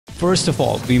First of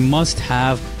all, we must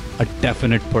have a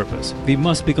definite purpose. We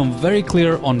must become very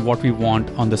clear on what we want,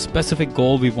 on the specific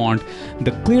goal we want.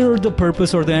 The clearer the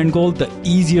purpose or the end goal, the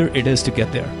easier it is to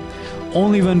get there.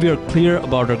 Only when we are clear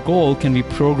about our goal can we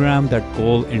program that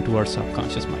goal into our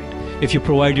subconscious mind. If you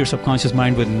provide your subconscious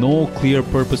mind with no clear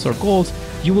purpose or goals,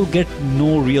 you will get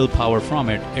no real power from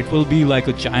it. It will be like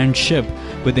a giant ship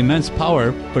with immense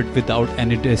power, but without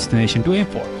any destination to aim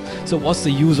for. So what's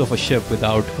the use of a ship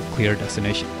without a clear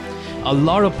destination? A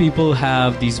lot of people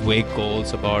have these vague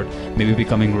goals about maybe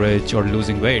becoming rich or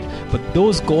losing weight, but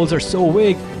those goals are so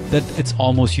vague that it's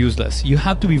almost useless. You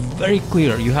have to be very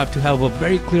clear. You have to have a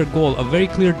very clear goal, a very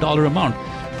clear dollar amount.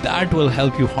 That will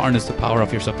help you harness the power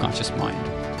of your subconscious mind,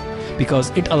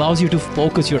 because it allows you to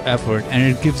focus your effort and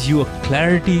it gives you a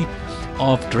clarity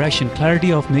of direction,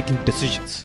 clarity of making decisions.